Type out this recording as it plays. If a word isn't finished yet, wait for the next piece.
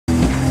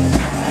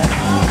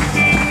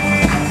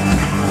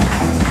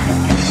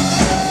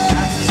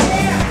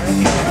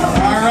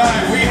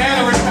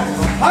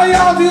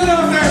y'all doing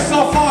out there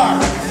so far?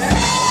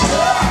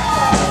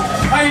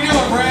 How you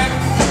doing, Brad?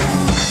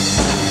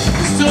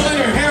 You're still in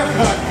your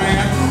haircut,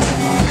 man.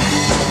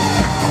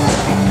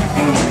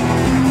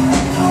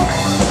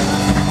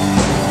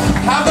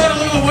 How about a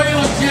little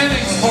Waylon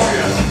Jennings for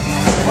you?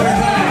 What do you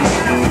think?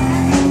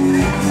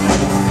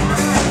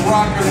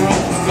 Rock and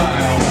roll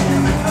style.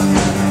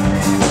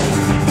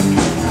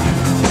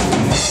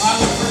 I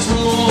looked for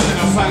trouble and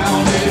I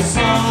found his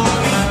son.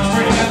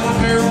 Straight out the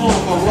barrel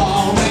of a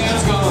raw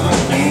man's gun.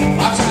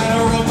 I try to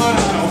run, but I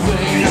don't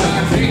think I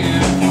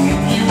can.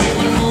 You ain't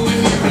been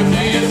moving here a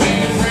dead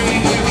man,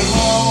 bringing him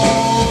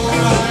along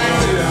like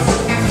this.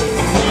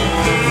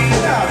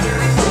 Yeah.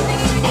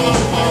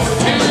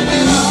 Telling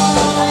it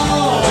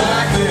all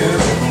like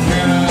this.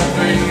 Can I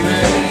bring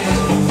it?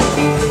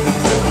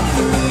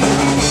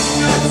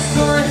 You know the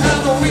story how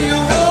the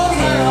wheel goes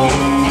round.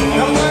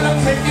 Know when I'm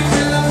taking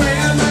to the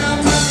man down,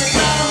 turning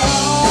down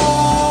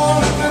all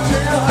in the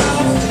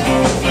jailhouse.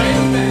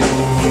 Baby.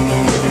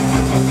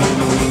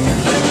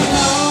 Living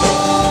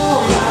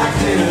all like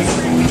this.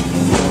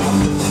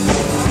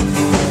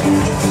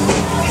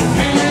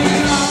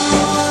 Living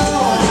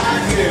all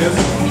like this.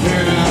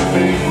 Can I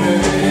bring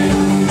it?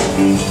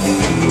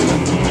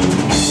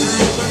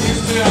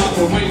 Used to out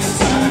the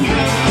wayside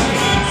drive.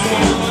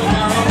 Some of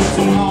our ups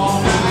and all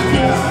night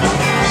drive.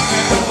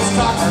 And I was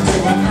talking to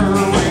an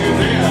early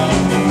down.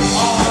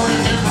 All I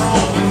remember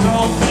on the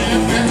dog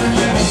and living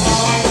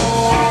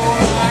all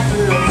like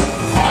this.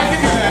 I can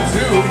do that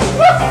too.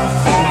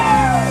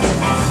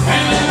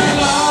 And living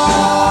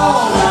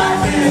all like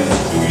this.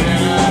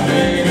 Can I,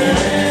 baby?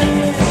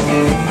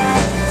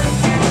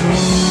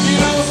 You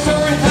know the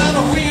story how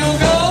the wheel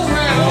goes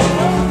round.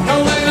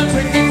 Don't let them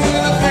take me to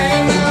the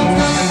pan now.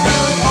 Gonna do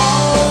it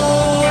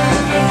all in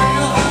the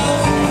real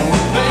house,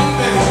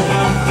 baby.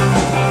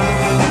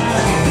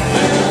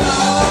 Living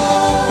all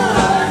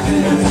like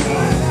this.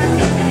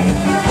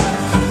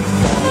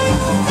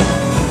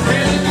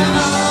 Living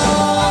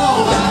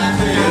all like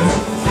this.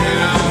 Can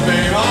I,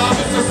 baby? Oh,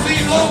 Mr.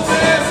 Steve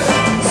Lopez,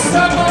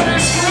 somebody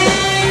scream!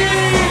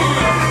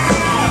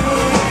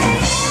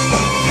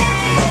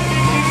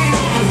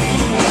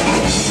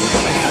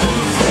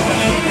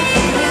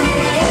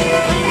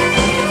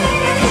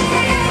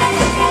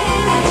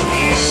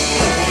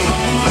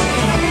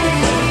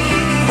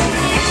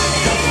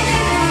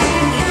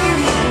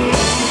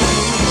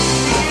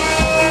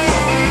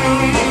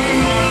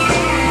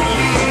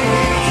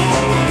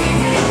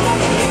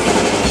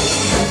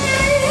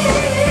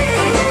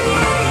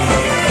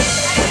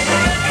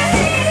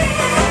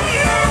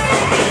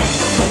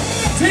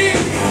 Team!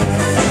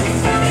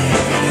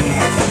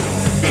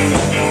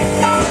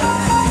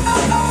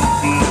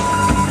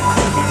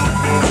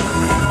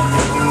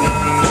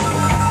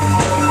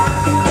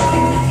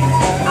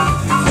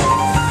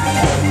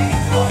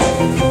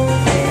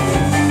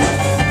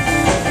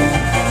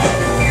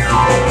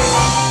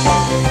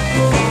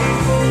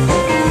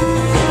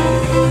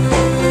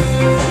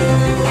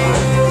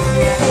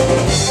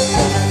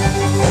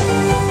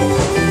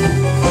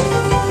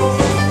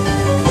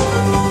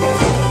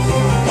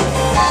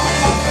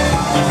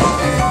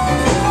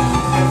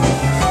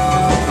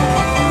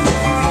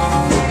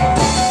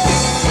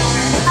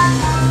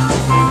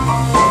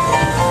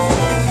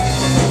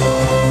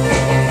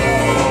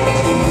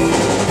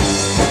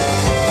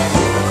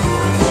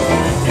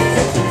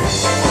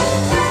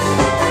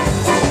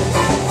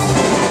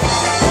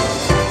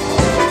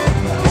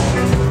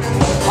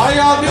 How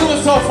y'all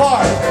doing so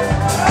far?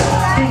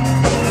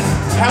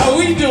 How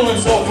we doing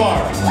so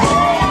far?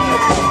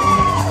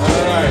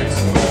 Alright.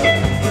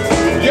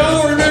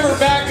 Y'all remember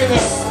back in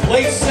the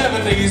late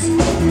 70s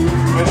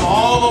and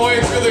all the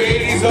way through the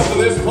 80s up to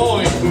this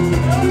point.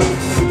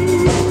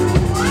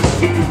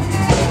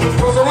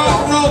 There was a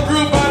rock and roll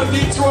group out of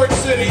Detroit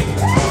City.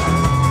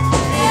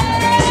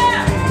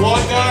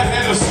 One guy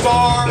had a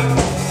star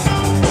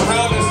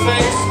around his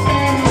face.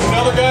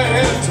 Another guy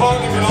had a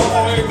tongue and all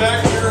the way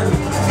back here and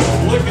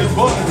lick his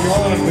butt if you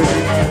wanted to.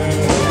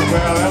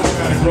 Well, that was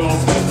kind of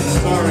gross.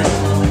 Sorry.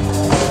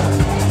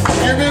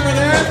 You remember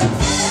that?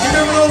 You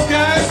remember those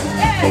guys?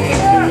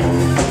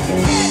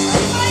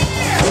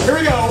 Here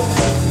we go.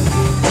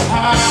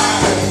 I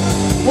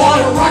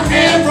wanna rock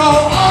and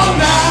roll all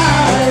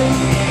night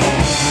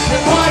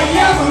and party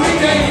every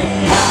day.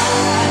 I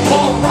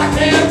wanna rock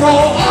and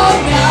roll all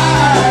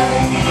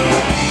night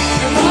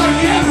and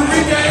party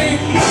every day.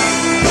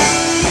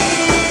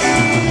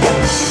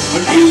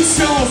 But you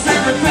show us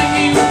everything